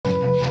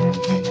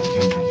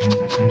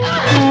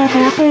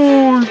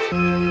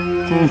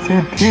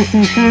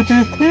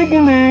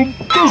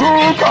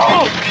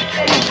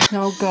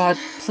No, God,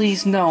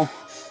 please, no.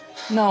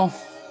 No.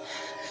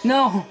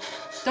 No!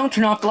 Don't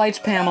turn off the lights,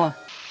 Pamela.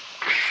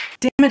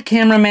 Damn it,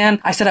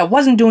 cameraman. I said I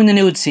wasn't doing the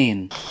nude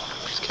scene.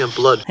 Just count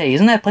blood. Hey,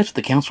 isn't that place with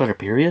the count sweater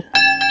period?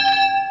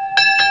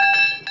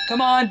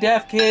 Come on,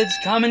 deaf kids,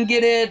 come and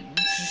get it.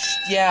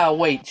 Yeah,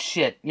 wait,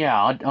 shit.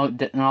 Yeah,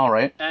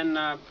 alright. And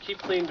keep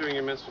clean during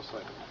your menstrual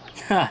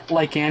cycle.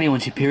 Like Annie when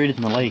she perioded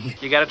in the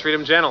lake. You gotta treat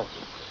them gentle.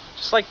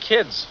 Just like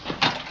kids.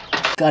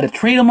 Gotta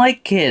treat them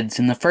like kids,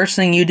 and the first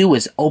thing you do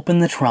is open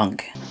the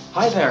trunk.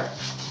 Hi there.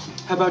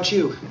 How about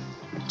you?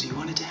 Do you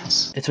want to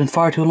dance? It's been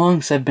far too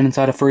long since I've been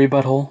inside a furry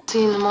butthole.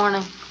 See you in the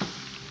morning.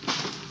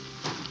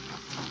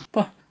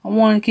 But I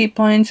want to keep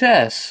playing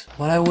chess.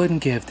 What I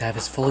wouldn't give to have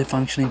his fully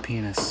functioning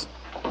penis.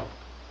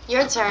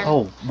 Your turn.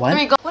 Oh, what?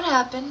 Here you go. What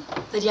happened?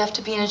 Did you have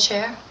to be in a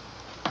chair?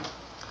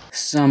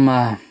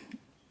 Some,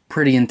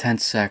 pretty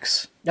intense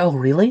sex. Oh,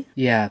 really?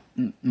 Yeah,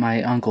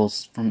 my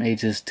uncles from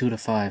ages 2 to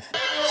 5.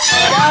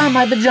 Ah,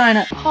 my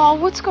vagina! Paul,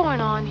 what's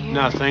going on here?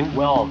 Nothing.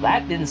 Well,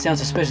 that didn't sound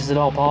suspicious at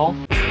all, Paul.